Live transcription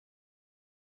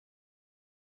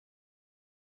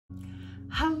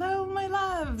Hello, my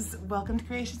loves. Welcome to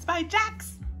Creations by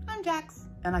Jax. I'm Jax,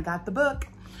 and I got the book.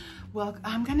 Well,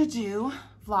 I'm gonna do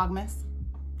Vlogmas.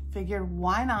 Figured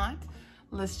why not?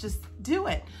 Let's just do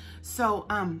it. So,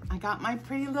 I got my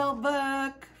pretty little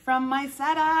book from my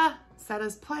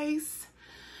Setta's Place.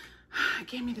 It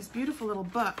gave me this beautiful little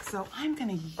book, so I'm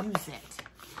gonna use it.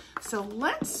 So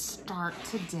let's start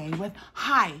today with,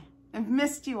 hi, I've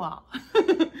missed you all.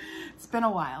 It's been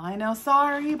a while. I know,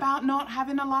 sorry about not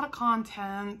having a lot of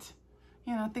content.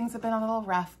 You know, things have been a little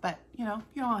rough, but you know,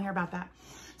 you don't want to hear about that.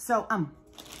 So,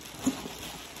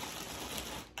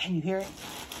 can you hear it?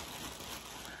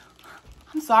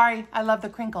 I'm sorry, I love the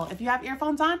crinkle. If you have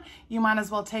earphones on, you might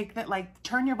as well take that, like,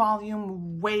 turn your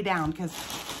volume way down, because,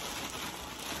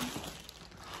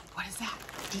 what is that?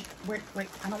 Wait,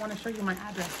 I don't want to show you my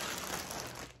address.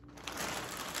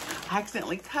 I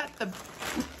accidentally cut the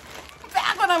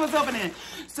back when I was opening it.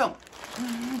 So,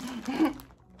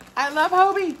 I love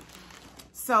Hobie.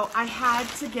 So I had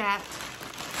to get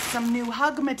some new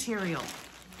hug material.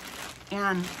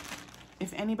 And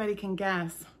if anybody can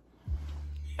guess,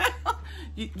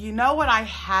 you know what I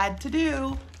had to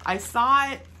do. I saw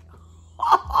it.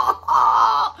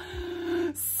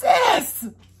 Sis!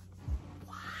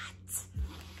 What?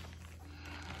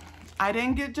 I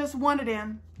didn't get just one of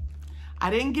them. I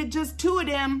didn't get just two of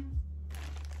them.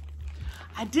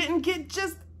 I didn't get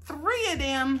just three of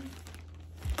them.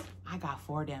 I got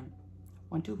four of them.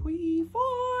 1, 2, 3, 4.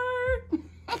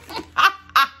 Oh,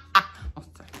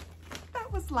 sorry.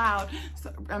 That was loud.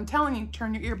 So I'm telling you,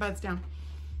 turn your earbuds down.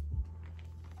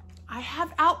 I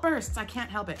have outbursts. I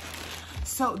can't help it.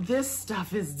 So this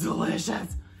stuff is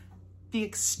delicious. The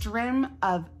extreme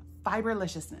of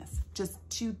fiberliciousness. Just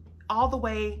to all the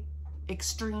way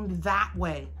extreme that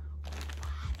way.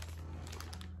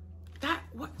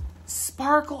 What?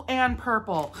 Sparkle and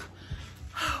purple.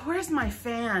 Where's my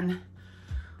fan?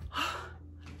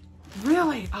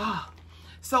 Really? Oh.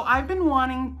 So I've been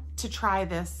wanting to try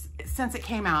this since it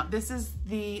came out. This is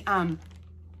the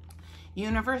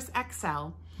Universe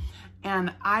XL.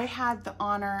 And I had the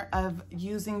honor of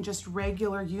using just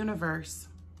regular Universe.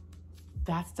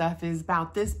 That stuff is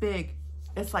about this big.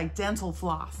 It's like dental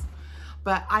floss.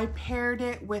 But I paired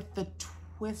it with the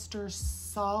Twister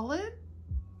Solid.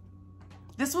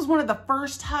 This was one of the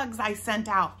first hugs I sent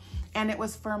out, and it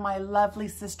was for my lovely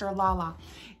sister Lala,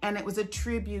 and it was a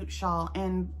tribute shawl,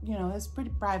 and you know, it's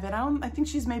pretty private. I think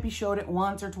she's maybe showed it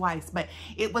once or twice, but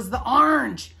it was the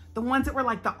orange, the ones that were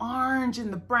like the orange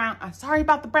and the brown. I'm sorry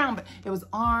about the brown, but it was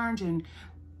orange and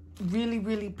really,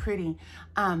 really pretty.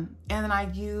 And then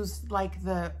I used like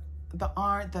the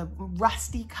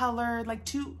rusty color, like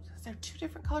is there 2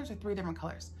 different colors or 3 different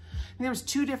colors? And there was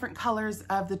 2 different colors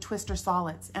of the Twister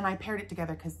Solids, and I paired it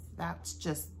together because that's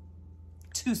just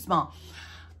too small.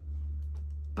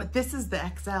 But this is the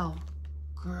XL.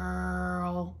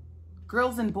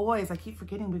 Girls and boys, I keep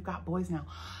forgetting we've got boys now.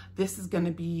 This is gonna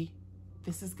be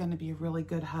a really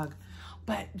good hug.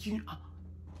 But you know,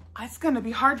 it's gonna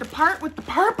be hard to part with the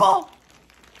purple.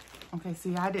 Okay,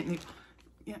 see, I didn't even,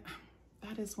 yeah,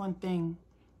 that is one thing,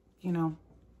 you know.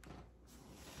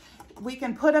 We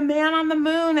can put a man on the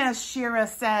moon, as Shira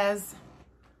says,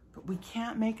 but we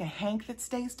can't make a hank that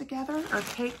stays together or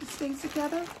cake that stays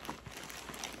together.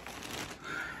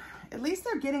 At least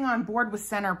they're getting on board with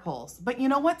center pulls. But you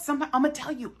know what? I'm gonna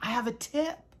tell you, I have a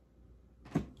tip.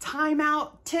 Time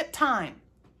out, tip time.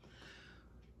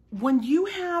 When you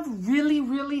have really,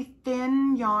 really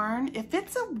thin yarn, if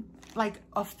it's like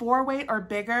a 4-weight or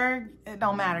bigger, it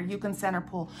don't matter, you can center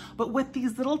pull. But with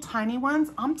these little tiny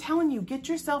ones, I'm telling you, get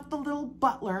yourself the little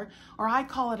butler, or I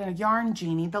call it a yarn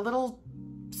genie, the little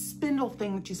spindle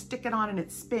thing that you stick it on and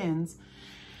it spins,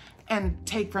 and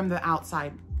take from the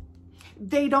outside.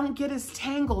 They don't get as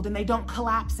tangled and they don't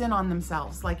collapse in on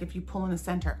themselves like if you pull in the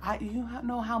center. You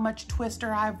know how much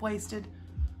twister I've wasted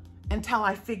until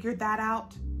I figured that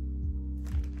out.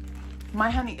 My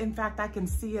honey, in fact, I can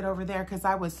see it over there because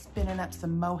I was spinning up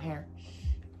some mohair.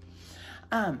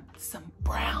 Some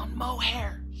brown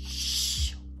mohair.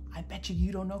 Shh. I bet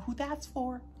you don't know who that's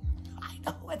for. I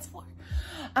know who it's for.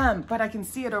 But I can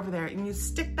see it over there. And you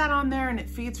stick that on there and it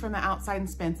feeds from the outside and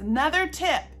spins. Another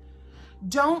tip,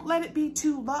 don't let it be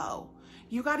too low.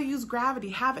 You got to use gravity.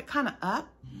 Have it kind of up.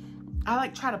 I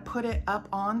like try to put it up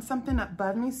on something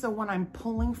above me, so when I'm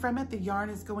pulling from it, the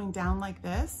yarn is going down like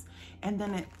this, and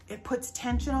then it puts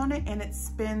tension on it and it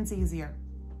spins easier.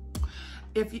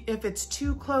 If it's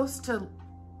too close to,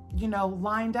 you know,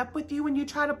 lined up with you when you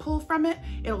try to pull from it,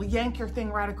 it'll yank your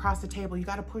thing right across the table. You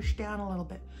got to push down a little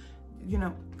bit, you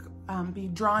know, be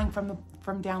drawing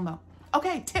from down low.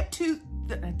 Okay, tip 2,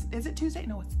 is it Tuesday?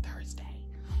 No, it's Thursday,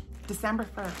 December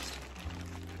 1st.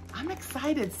 I'm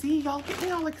excited. See, y'all get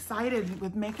me all excited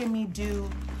with making me do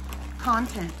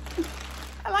content.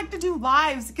 I like to do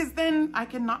lives because then I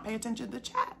can not pay attention to the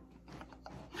chat.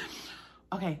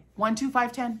 Okay, 1, 2,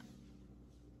 5, 10.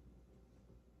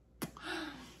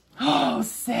 Oh,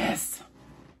 sis.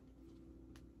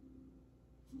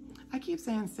 I keep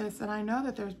saying sis, and I know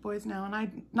that there's boys now,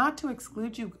 and not to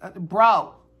exclude you,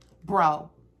 bro,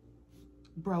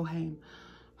 Haim.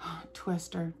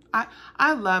 Twister.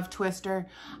 I love Twister.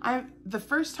 The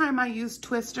first time I used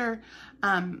Twister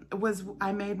was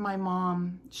I made my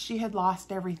mom, she had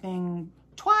lost everything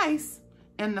twice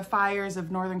in the fires of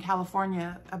Northern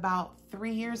California about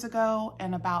 3 years ago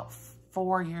and about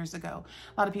 4 years ago.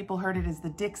 A lot of people heard it as the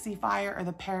Dixie Fire or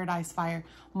the Paradise Fire.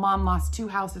 Mom lost 2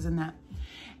 houses in that.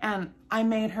 And I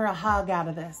made her a hug out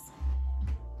of this.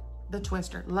 The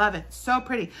Twister. Love it. So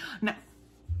pretty. Now,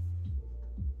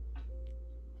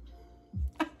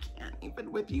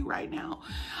 even with you right now.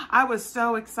 I was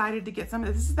so excited to get some of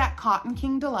this. This is that Cotton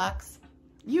King Deluxe.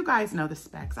 You guys know the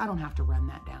specs. I don't have to run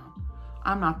that down.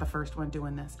 I'm not the first one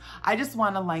doing this. I just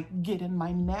want to like get in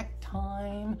my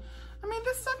necktie. I mean,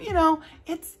 this stuff, you know,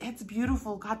 it's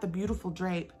beautiful. Got the beautiful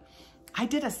drape. I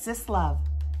did a sis love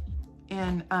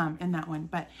in that one,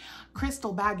 but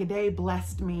Crystal Bagaday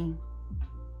blessed me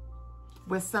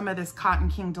with some of this Cotton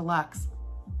King Deluxe.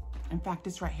 In fact,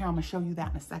 it's right here. I'm gonna show you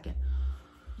that in a second.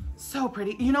 So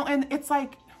pretty, you know, and it's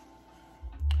like,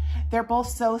 they're both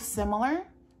so similar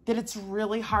that it's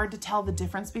really hard to tell the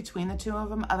difference between the two of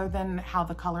them other than how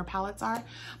the color palettes are.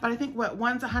 But I think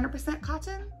one's 100%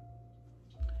 cotton.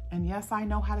 And yes, I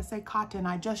know how to say cotton.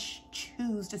 I just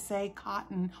choose to say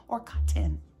cotton or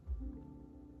cotton.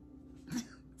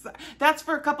 So that's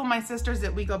for a couple of my sisters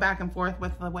that we go back and forth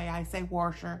with the way I say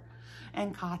washer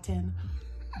and cotton.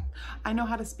 I know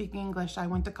how to speak English. I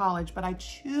went to college, but I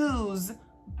choose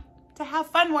to have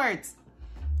fun words.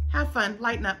 Have fun,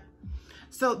 lighten up.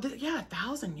 So yeah,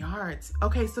 1,000 yards.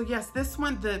 Okay, so yes, this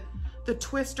one, the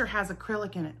Twister has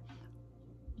acrylic in it.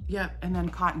 Yep, and then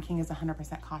Cotton King is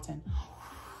 100% cotton.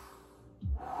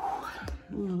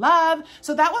 Love.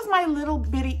 So that was my little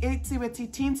bitty itsy bitsy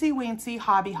teensy weensy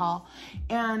hobby haul.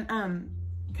 And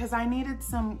because I needed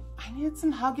some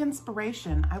hug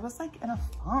inspiration. I was like in a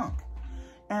funk.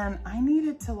 And I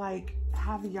needed to like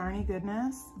have yarny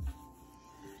goodness.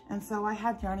 And so I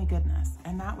had yarny goodness.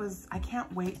 And that was, I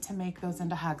can't wait to make those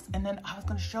into hugs. And then I was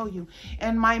gonna show you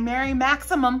in my Mary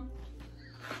Maximum,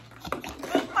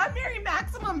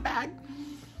 bag.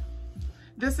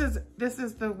 This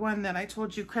is the one that I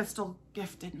told you Crystal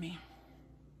gifted me.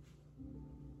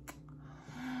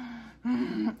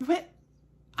 But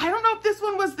I don't know if this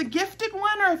one was the gifted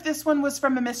one or if this one was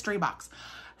from a mystery box.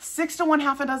 6 to 1,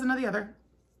 half a dozen of the other.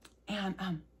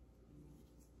 And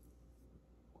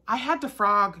I had to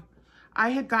frog. I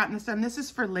had gotten this, and this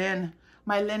is for Lynn,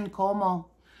 my Lynn Como.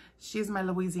 She's my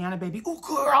Louisiana baby. Oh,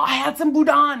 girl, I had some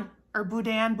Boudin, or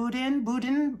Boudin.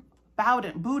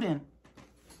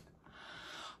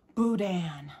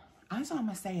 I was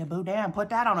gonna say a Boudin. Put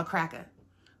that on a cracker.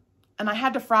 And I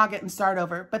had to frog it and start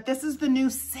over. But this is the new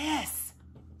Sis.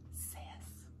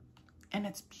 And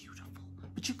it's beautiful.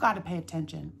 But you've got to pay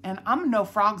attention. And I'm no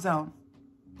frog zone.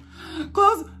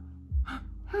 Cause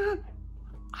I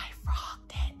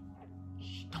frogged it.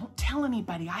 Shh, don't tell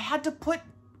anybody. I had to put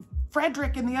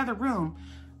Frederick in the other room.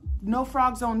 No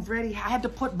frog zone's ready. I had to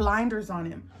put blinders on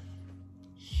him.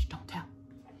 Shh, don't tell.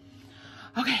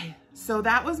 Okay, so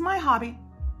that was my hobby.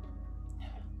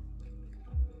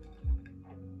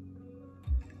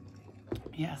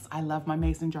 Yes, I love my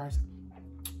mason jars.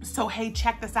 So hey,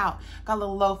 check this out. Got a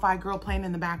little lo-fi girl playing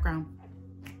in the background.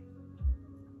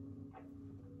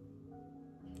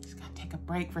 Just gotta take a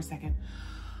break for a second.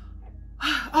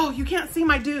 Oh, you can't see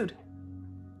my dude.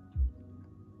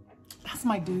 That's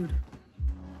my dude.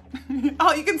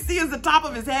 All you can see is the top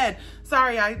of his head.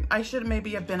 Sorry, I should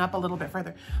maybe have been up a little bit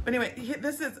further. But anyway,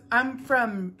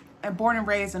 I'm born and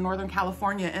raised in Northern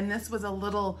California, and this was a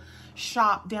little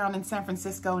shop down in San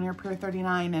Francisco near Pier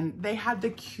 39, and they had the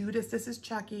cutest, this is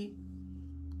Chucky,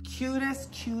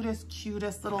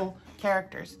 cutest little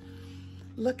characters.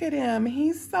 Look at him.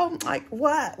 He's so like,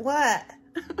 what?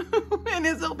 And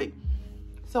his be.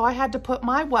 So I had to put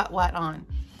my what on.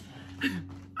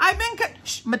 I've been,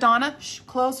 shh, Madonna, shh,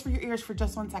 close for your ears for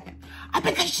just 1 second. I've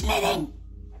been knitting.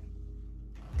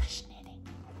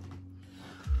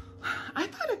 I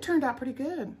thought it turned out pretty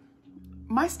good.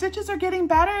 My stitches are getting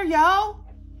better, yo.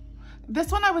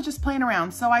 This one I was just playing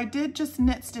around. So I did just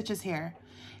knit stitches here.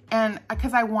 And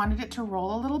because I wanted it to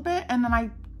roll a little bit. And then I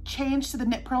changed to the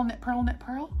knit purl.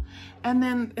 And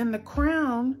then in the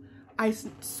crown, I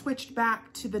switched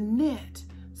back to the knit.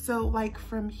 So like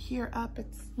from here up,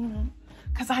 it's, you know,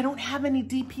 because I don't have any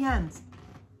DPNs.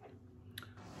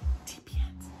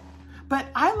 But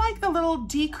I like the little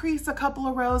decrease a couple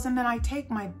of rows, and then I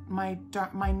take my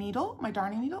needle, my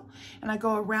darning needle, and I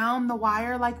go around the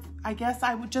wire. Like, I guess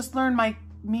I would just learn my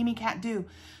Mimi Cat do.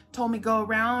 Told me go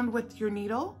around with your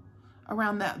needle,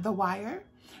 around the wire.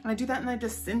 And I do that and I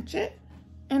just cinch it.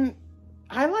 And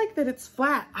I like that it's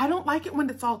flat. I don't like it when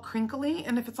it's all crinkly.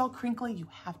 And if it's all crinkly, you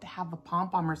have to have a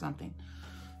pom-pom or something.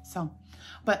 So,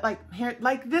 but like here,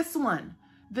 like this one,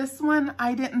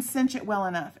 I didn't cinch it well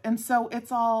enough. And so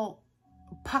it's all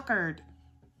puckered.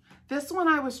 This one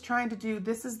I was trying to do,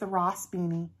 this is the Ross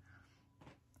beanie.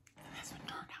 And this one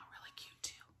turned out really cute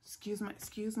too.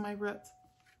 Excuse my roots.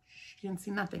 Shh, you can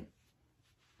see nothing.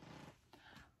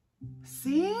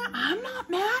 See, I'm not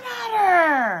mad at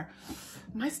her.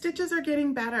 My stitches are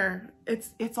getting better.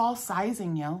 It's all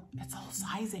sizing, yo. It's all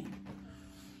sizing.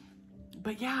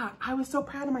 But yeah, I was so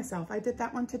proud of myself. I did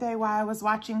that one today while I was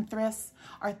watching Thriss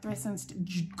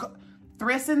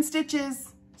and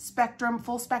Stitches Spectrum,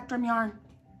 full spectrum yarn.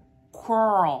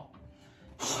 Curl.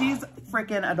 She's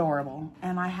freaking adorable.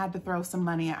 And I had to throw some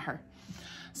money at her.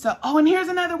 So, oh, and here's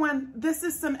another one. This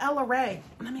is some Ella Ray.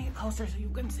 Let me get closer so you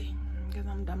can see. Because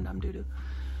I'm dumb doo-doo.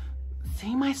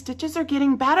 See, my stitches are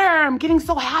getting better. I'm getting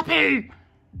so happy.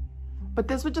 But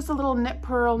this was just a little knit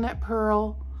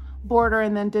purl border,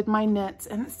 and then did my knits.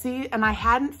 And see, and I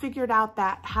hadn't figured out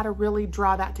how to really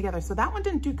draw that together. So that one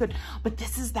didn't do good. But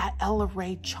this is that Ella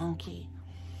Ray chunky.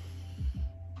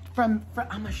 I'm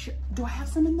sure, do I have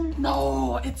some in there?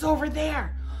 No, it's over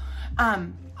there.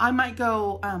 I might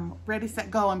go ready, set,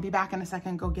 go, and be back in a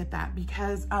second, go get that,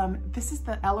 because this is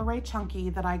the Ella Ray chunky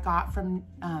that I got from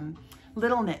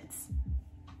LittleKnits.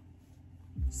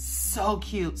 So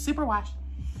cute, super wash.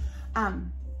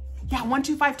 Yeah, 1,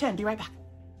 2, 5, 10, be right back.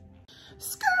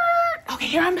 Skirt. Okay,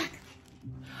 here I'm back.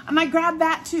 And I grabbed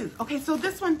that too. Okay, so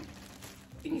this one,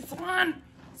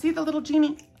 see the little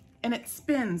genie? And it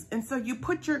spins. And so you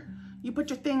put your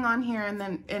thing on here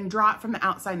and draw it from the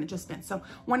outside, and it just spins. So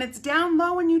when it's down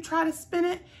low and you try to spin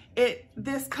it,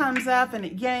 this comes up and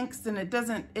it yanks and it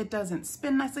doesn't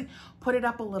spin nicely. Put it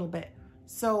up a little bit.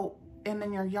 So, and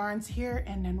then your yarn's here,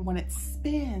 and then when it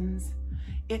spins,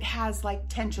 it has like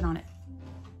tension on it.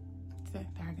 There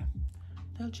I go.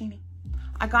 Little genie.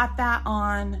 I got that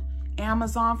on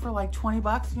Amazon for like 20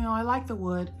 bucks. You know, I like the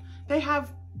wood. They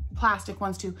have plastic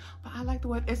ones too, but I like the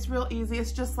wood. It's real easy.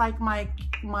 It's just like my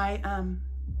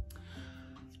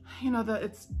you know,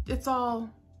 it's all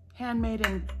handmade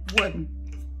and wooden.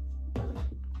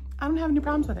 I don't have any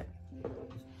problems with it.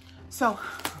 So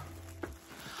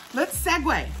let's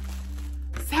segue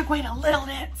to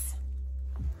LittleKnits.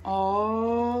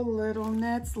 Oh,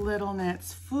 LittleKnits,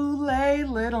 Foulet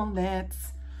LittleKnits.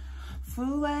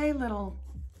 Foulet Little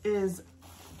is,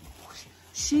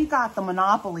 she got the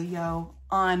monopoly, yo,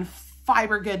 on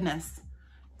fiber goodness.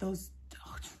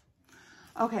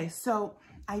 Okay, so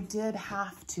I did,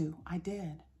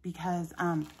 because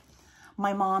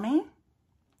my mommy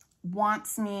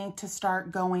wants me to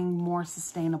start going more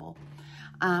sustainable,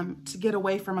 to get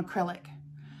away from acrylic.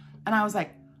 And I was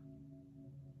like,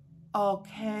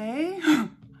 okay.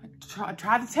 I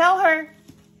tried to tell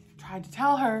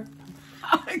her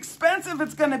how expensive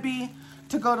it's gonna be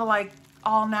to go to like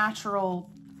all natural,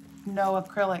 no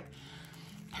acrylic.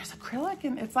 There's acrylic,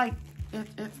 and it's like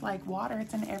water.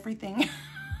 It's in everything.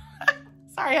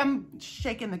 Sorry, I'm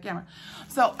shaking the camera.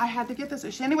 So I had to get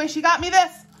this. Anyway, she got me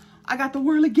this. I got the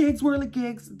Whirligigs.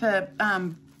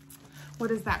 The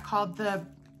what is that called? The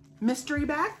mystery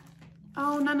bag.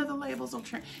 Oh, none of the labels will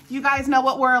turn. You guys know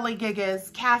what Whirligig is.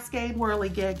 Cascade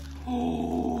Whirligig.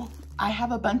 Oh, I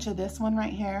have a bunch of this one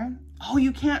right here. Oh,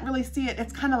 you can't really see it.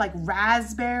 It's kind of like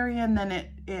raspberry, and then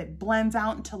it blends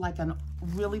out into like a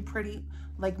really pretty,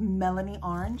 like melony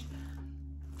orange.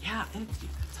 Yeah,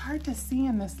 it's hard to see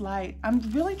in this light. I'm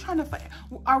really trying to find.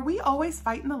 Are we always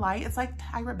fighting the light? It's like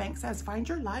Tyra Banks says, find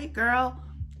your light, girl.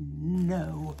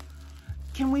 No.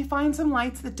 Can we find some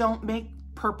lights that don't make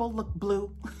purple look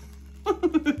blue?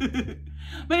 But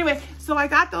anyway, so I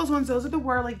got those ones. Those are the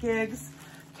Whirligigs.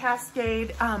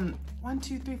 Cascade. 1,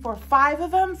 2, 3, 4, 5 of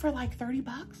them for like 30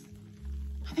 bucks.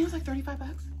 I think it was like 35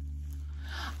 bucks.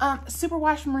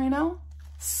 Superwash merino.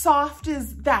 Soft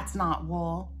as, that's not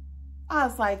wool. I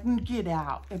was like, get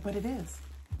out. But it is.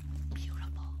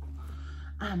 Beautiful.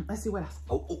 Let's see what else.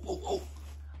 Oh.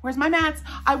 Where's my Mads?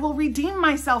 I will redeem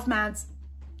myself, Mads.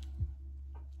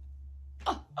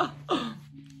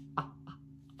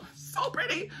 So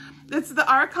pretty. It's the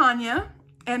Arcania,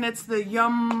 and it's the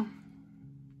Yum.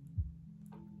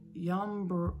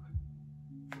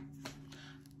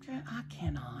 I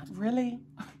cannot. Really?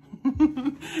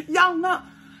 y'all know.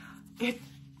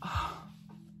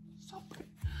 So pretty.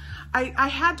 I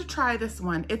had to try this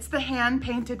one. It's the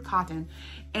hand-painted cotton.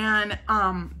 And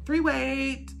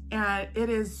 3-weight, and it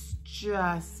is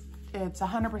just, it's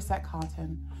 100%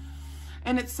 cotton.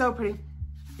 And it's so pretty.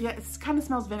 Yeah, it kind of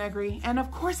smells vinegary. And of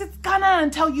course it's gonna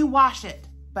until you wash it.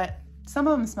 But some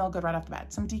of them smell good right off the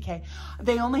bat, some DK.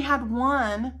 They only had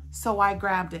one, so I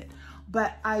grabbed it.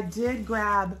 But I did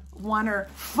grab 1 or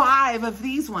 5 of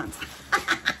these ones. 1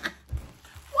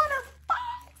 or 5.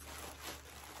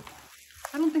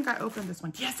 I don't think I opened this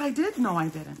one. Yes, I did. No, I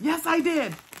didn't. Yes, I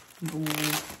did. Ooh.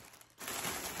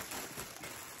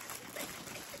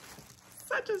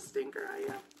 Such a stinker I am.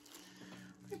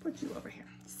 Let me put you over here.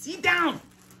 Sit down.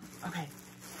 Okay.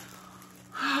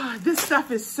 This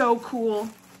stuff is so cool.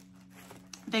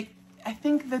 I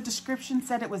think the description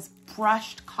said it was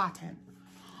brushed cotton.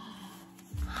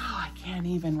 Oh, I can't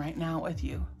even right now with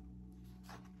you.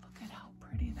 Look at how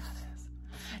pretty that is.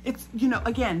 It's, you know,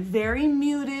 again, very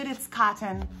muted. It's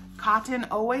cotton. Cotton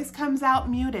always comes out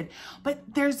muted, but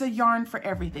there's a yarn for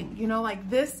everything. You know, like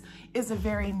this is a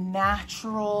very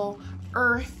natural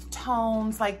earth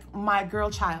tones, like my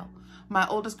girl child. My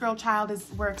oldest girl child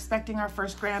we're expecting our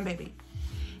first grandbaby.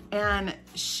 And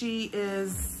she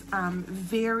is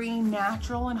very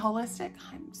natural and holistic.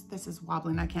 This is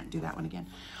wobbling, I can't do that one again.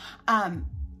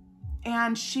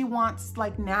 And she wants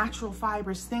like natural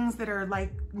fibers, things that are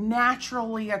like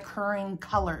naturally occurring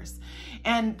colors.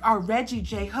 And our Reggie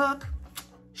J. Hook,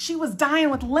 she was dying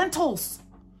with lentils.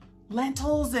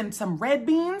 Lentils and some red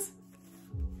beans.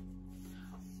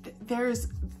 There's,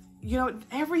 you know,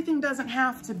 everything doesn't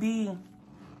have to be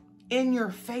in your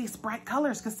face bright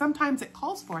colors, because sometimes it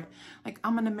calls for it. Like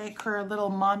I'm gonna make her a little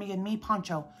mommy and me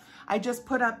poncho. I just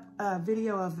put up a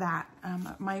video of that.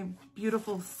 My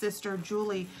beautiful sister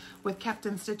Julie with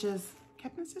Captain Stitches.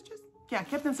 Captain Stitches? Yeah,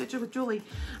 Captain Stitches with Julie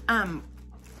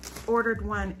ordered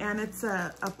one, and it's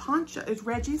a poncho. It's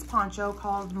Reggie's poncho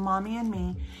called Mommy and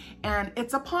Me, and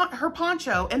it's her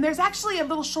poncho. And there's actually a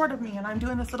little short of me, and I'm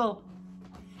doing this little.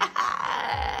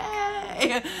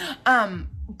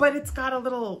 But it's got a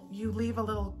little, you leave a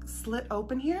little slit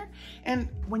open here. And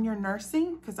when you're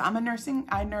nursing, because I'm a nursing,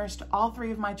 I nursed all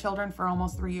 3 of my children for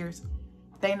almost 3 years.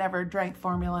 They never drank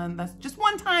formula. And that's just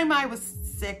one time I was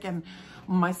sick and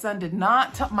my son did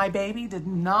not, my baby did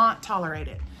not tolerate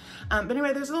it. But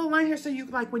anyway, there's a little line here. So you,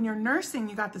 like when you're nursing,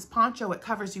 you got this poncho, it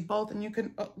covers you both, and you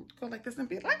can go like this and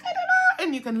be like, I don't know,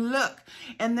 and you can look.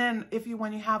 And then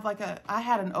when you have like I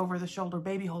had an over the shoulder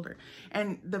baby holder,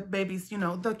 and the babies, you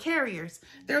know, the carriers,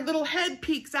 their little head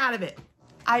peeks out of it.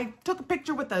 I took a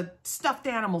picture with a stuffed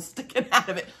animal sticking out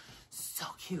of it. So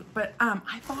cute. But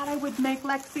I thought I would make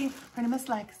Lexi, her name is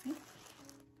Lexi,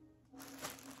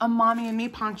 a Mommy and Me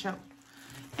poncho.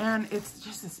 And it's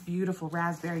just this beautiful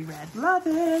raspberry red. Love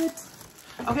it.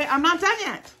 Okay, I'm not done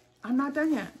yet. I'm not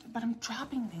done yet. But I'm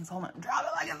dropping things. Hold on. Drop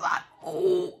it like it's hot.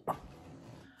 Oh.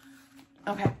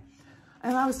 Okay.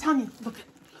 And I was telling you,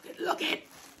 look at.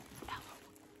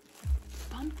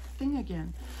 Bump thing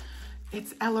again.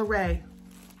 It's Ella Ray.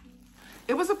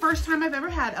 It was the first time I've ever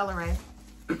had Ella Ray.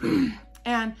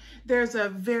 And there's a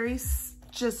very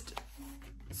just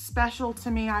special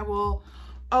to me. I will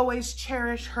always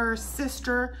cherish her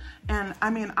sister. And I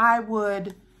mean,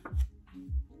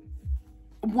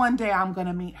 one day I'm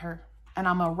gonna meet her and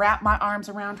I'm gonna wrap my arms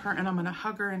around her and I'm gonna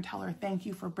hug her and tell her thank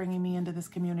you for bringing me into this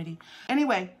community.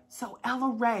 Anyway, so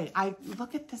Ella Ray,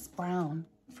 look at this brown.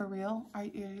 For real? Are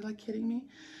you like kidding me?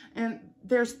 And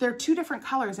they're 2 different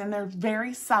colors and they're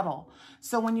very subtle.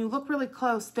 So when you look really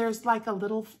close, there's like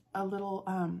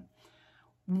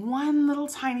one little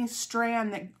tiny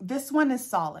strand that, this one is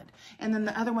solid. And then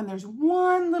the other one, there's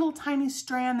one little tiny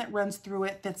strand that runs through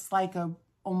it that's like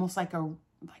almost like a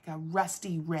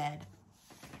rusty red.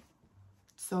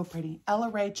 So pretty. Ella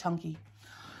Ray Chunky.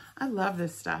 I love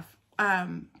this stuff.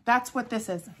 That's what this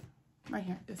is. Right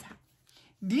here, this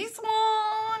one.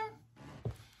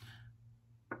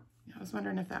 I was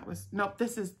wondering if that was, nope,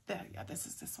 this is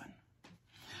this one.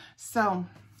 So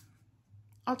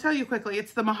I'll tell you quickly,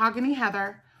 it's the Mahogany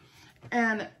Heather,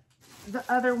 and the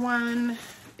other one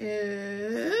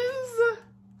is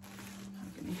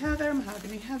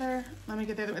Mahogany Heather. Let me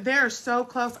get the other one. They're so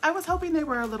close. I was hoping they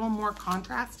were a little more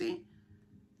contrasty.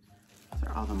 Those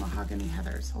are all the Mahogany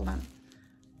Heathers. Hold on.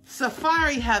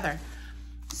 Safari Heather.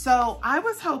 So I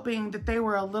was hoping that they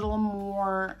were a little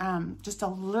more, just a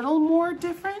little more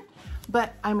different,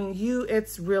 but I mean,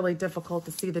 it's really difficult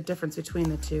to see the difference between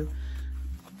the 2.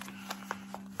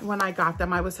 When I got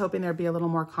them, I was hoping there'd be a little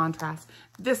more contrast.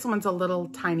 This one's a little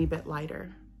tiny bit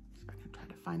lighter. So I can try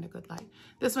to find a good light.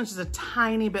 This one's just a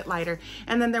tiny bit lighter.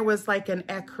 And then there was like an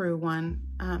ecru one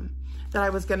that I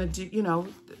was gonna do, you know,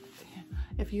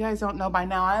 if you guys don't know by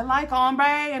now, I like ombre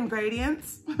and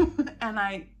gradients and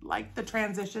I like the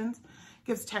transitions,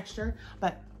 gives texture,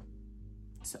 but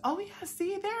so, oh yeah,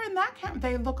 see there in that camera,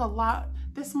 they look a lot,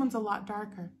 this one's a lot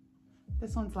darker.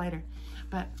 This one's lighter,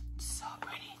 but so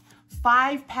pretty.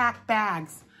 5-pack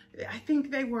bags. I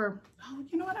think they were, oh,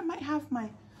 you know what? I might have my,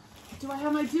 do I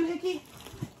have my doohickey?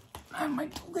 I have my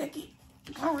doohickey.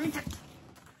 I'll read it.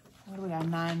 What do we have,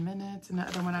 9 minutes? And the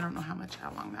other one, I don't know how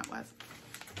long that was.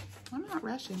 I'm not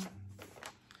rushing.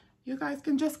 You guys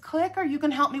can just click or you can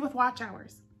help me with watch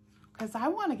hours because I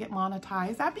want to get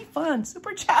monetized. That'd be fun.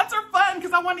 Super chats are fun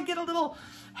because I want to get a little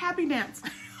happy dance.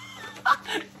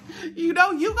 You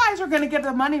know, you guys are going to get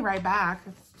the money right back.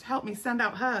 Help me send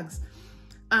out hugs.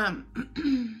 I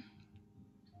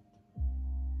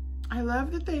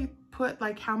love that they put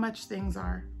like how much things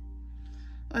are.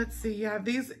 Let's see. Yeah,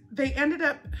 these, they ended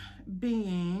up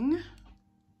being,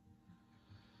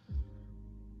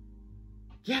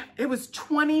 yeah, it was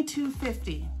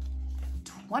 $22.50.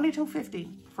 $22.50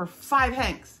 for 5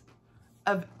 hanks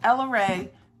of LRA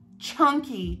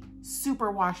chunky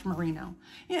superwash merino.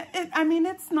 Yeah, I mean,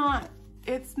 it's not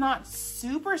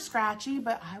super scratchy,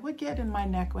 but I would get in my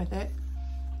neck with it.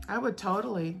 I would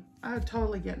totally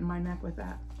get in my neck with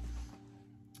that.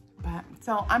 But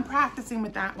so I'm practicing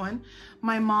with that one.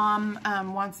 My mom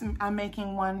I'm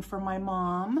making one for my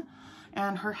mom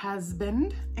and her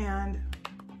husband. And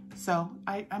so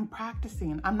I'm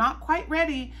practicing. I'm not quite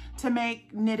ready to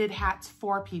make knitted hats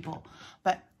for people,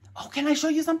 but, oh, can I show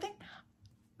you something?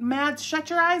 Mads,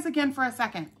 shut your eyes again for a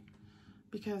second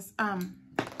because I'm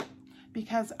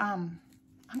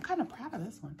kind of proud of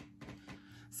this one.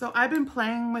 So I've been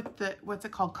playing with the, what's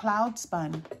it called? Cloud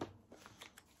Spun.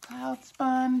 Cloud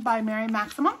Spun by Mary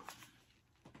Maximum.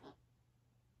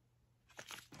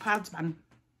 Cloud Spun.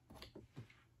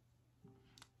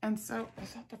 And so,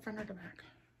 is that the front or the back?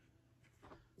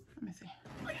 Let me see.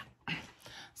 Oh yeah.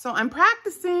 So I'm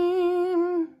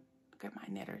practicing. Look at my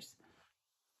knitters.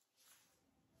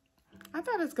 I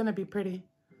thought it's gonna be pretty.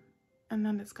 And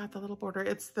then it's got the little border.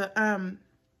 It's the,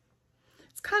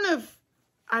 it's kind of,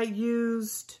 I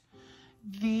used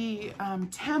the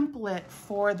template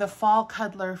for the fall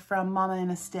cuddler from Mama in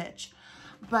a Stitch,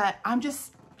 but I'm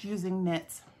just using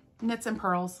knits and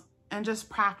pearls and just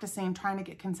practicing, trying to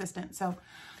get consistent. So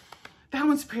that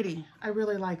one's pretty. I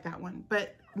really like that one.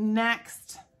 But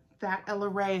next, that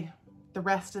LRA, the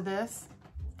rest of this,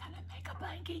 gonna make a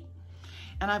blankie.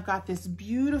 And I've got this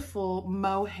beautiful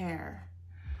mohair.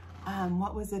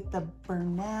 What was it? The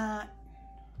Bernat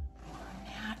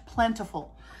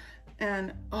Plentiful.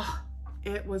 And oh,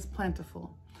 it was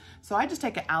plentiful. So I just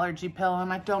take an allergy pill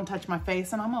and I don't touch my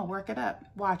face and I'm gonna work it up.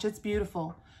 Watch, it's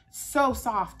beautiful. So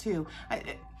soft too.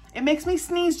 It makes me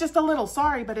sneeze just a little,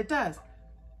 sorry, but it does.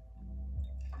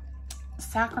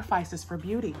 Sacrifices for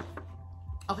beauty.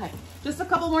 Okay, just a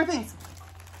couple more things.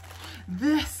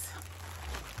 This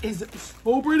is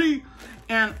so pretty.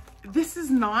 And this is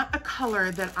not a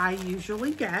color that I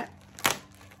usually get.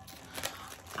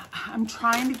 I'm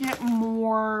trying to get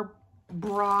more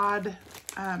broad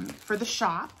for the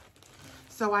shop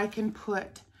so I can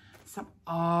put some,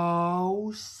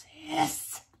 oh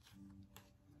sis.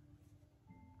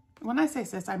 When I say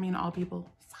sis, I mean all people.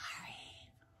 Sorry.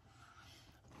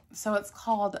 So it's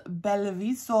called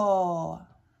Belviso.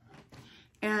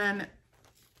 And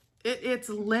it's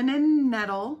linen,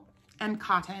 nettle, and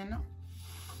cotton.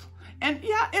 And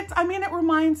yeah, I mean, it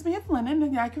reminds me of linen,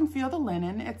 and I can feel the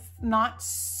linen. It's not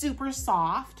super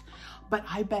soft, but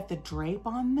I bet the drape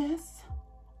on this,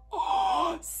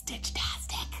 oh,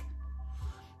 stitch-tastic.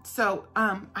 So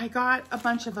I got a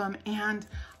bunch of them, and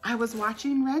I was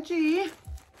watching Reggie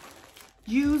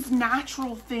use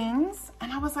natural things,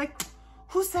 and I was like,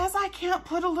 who says I can't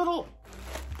put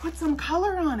some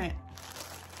color on it?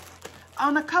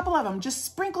 On a couple of them, just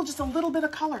sprinkle just a little bit of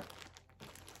color.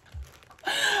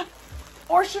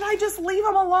 Or should I just leave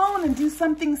them alone and do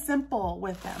something simple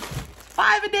with them?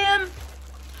 5 a damn.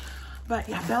 But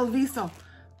yeah, Belviso.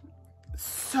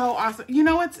 So awesome. You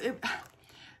know,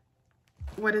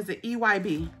 what is it?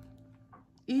 EYB.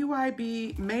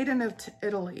 EYB, made in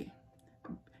Italy.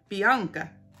 Bianca.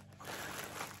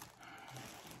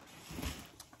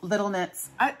 LittleKnits.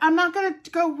 I'm not going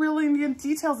to go really into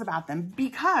details about them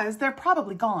because they're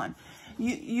probably gone.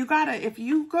 You gotta, if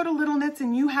you go to LittleKnits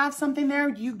and you have something there,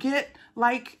 you get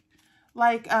like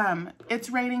It's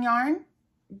Raining Yarn.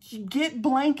 You get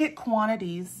blanket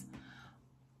quantities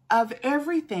of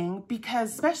everything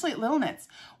because, especially at LittleKnits,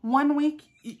 one week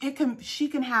she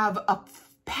can have a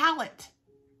pallet,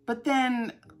 but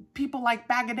then people like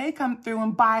Bag a Day come through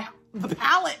and buy the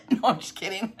pallet. No, I'm just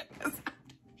kidding.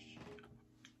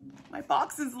 My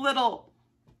box is little.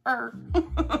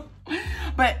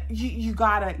 But you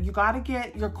gotta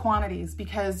get your quantities,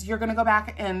 because you're gonna go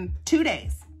back in 2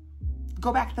 days.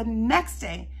 Go back the next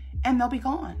day and they'll be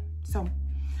gone. So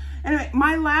anyway,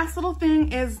 my last little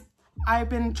thing is, I've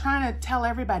been trying to tell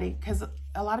everybody, because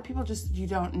a lot of people just, you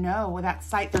don't know with that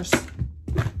site. There's,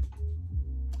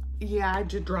 yeah, I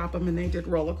did drop them and they did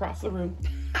roll across the room.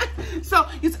 So,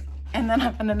 and then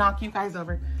I'm gonna knock you guys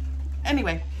over.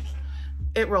 Anyway,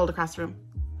 it rolled across the room.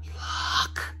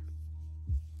 Look,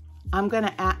 I'm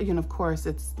gonna add, you know, of course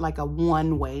it's like a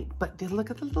 1 weight, but look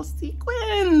at the little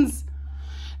sequins.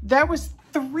 There was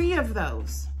 3 of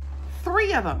those,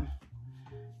 3 of them.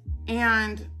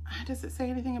 And does it say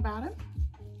anything about it?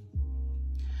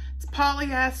 It's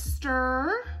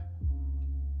polyester,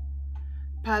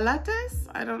 paletas.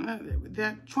 I don't know,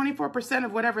 that 24%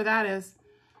 of whatever that is.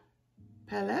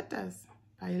 Paletas.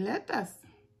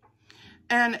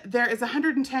 And there is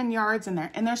 110 yards in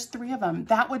there, and there's 3 of them.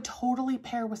 That would totally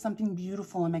pair with something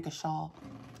beautiful and make a shawl.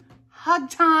 Hug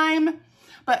time,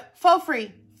 but faux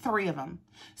free, 3 of them.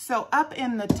 So up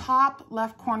in the top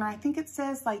left corner, I think it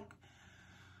says like,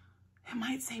 it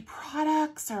might say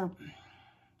products or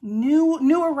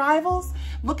new arrivals.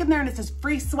 Look in there and it says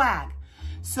free swag.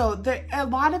 So a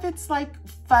lot of it's like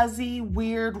fuzzy,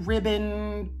 weird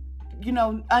ribbon, you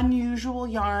know, unusual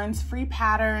yarns, free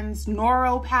patterns,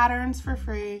 Noro patterns for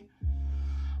free.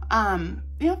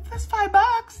 You know, that's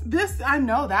 $5. This, I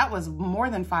know that was more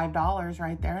than $5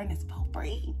 right there, and it's faux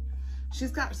free.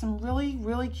 She's got some really,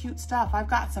 really cute stuff. I've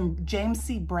got some James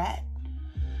C. Brett.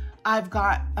 I've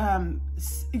got,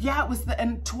 yeah, it was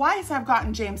and twice I've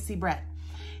gotten James C. Brett.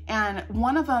 And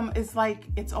one of them is like,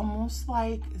 it's almost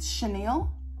like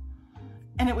chenille.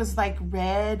 And it was like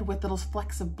red with little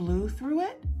flecks of blue through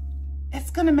it.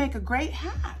 It's gonna make a great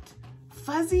hat.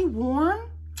 Fuzzy, warm.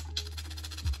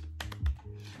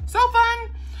 So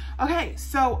fun. Okay,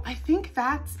 so I think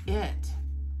that's it.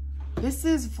 This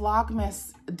is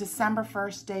Vlogmas December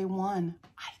 1st, day 1.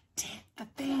 I did the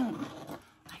thing.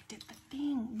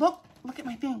 Look at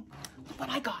my thing. Look what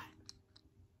I got.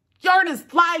 Yarn is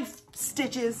life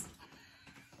stitches.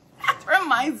 That's from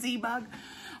my Z-Bug.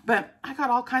 But I got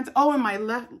all kinds of, oh, and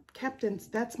my Captain's,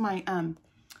 that's my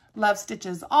Love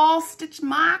Stitches all stitch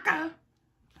marker.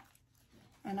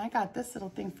 And I got this little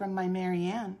thing from my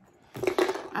Marianne.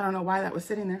 I don't know why that was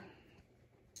sitting there.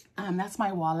 That's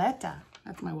my walleta.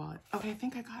 That's my wallet. Okay, I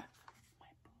think I got my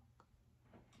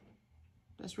book.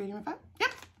 Just reading my phone.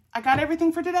 Yep, I got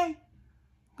everything for today.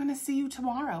 I'm gonna see you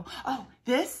tomorrow. Oh,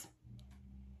 this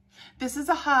is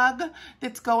a hug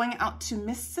that's going out to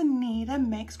Miss Anita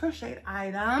Makes Crocheted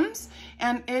Items,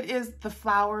 and it is the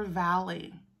Flower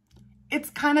Valley. It's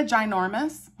kind of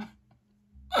ginormous.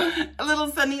 A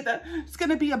little Sanita. It's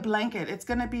gonna be a blanket. It's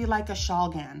gonna be like a shawl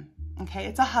gan. Okay,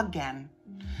 it's a hug gan.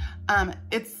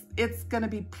 It's gonna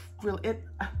be real.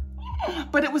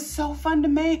 But it was so fun to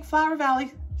make. Flower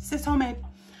Valley, Sis Homemade.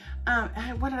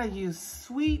 What did I use?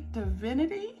 Sweet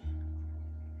Divinity,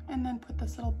 and then put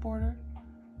this little border.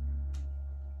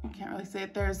 I can't really see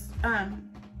it. There's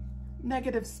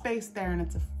negative space there, and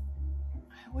it's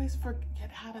I always forget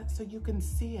how to, so you can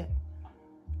see it.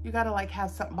 You gotta like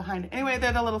have something behind it. Anyway,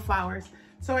 they're the little flowers.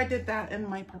 So I did that in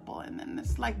my purple, and then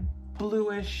this like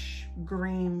bluish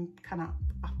green kind of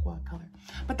aqua color.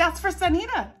 But that's for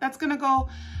Sanita. That's gonna go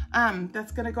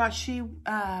out. She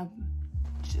I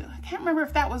can't remember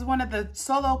if that was one of the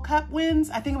solo cup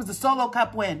wins. I think it was a solo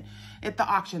cup win at the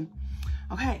auction.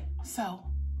 Okay, so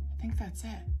I think that's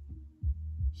it.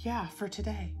 Yeah, for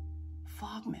today.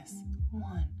 Vlogmas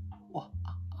 1.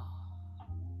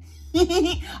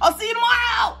 I'll see you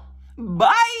tomorrow.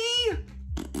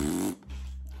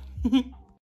 Bye.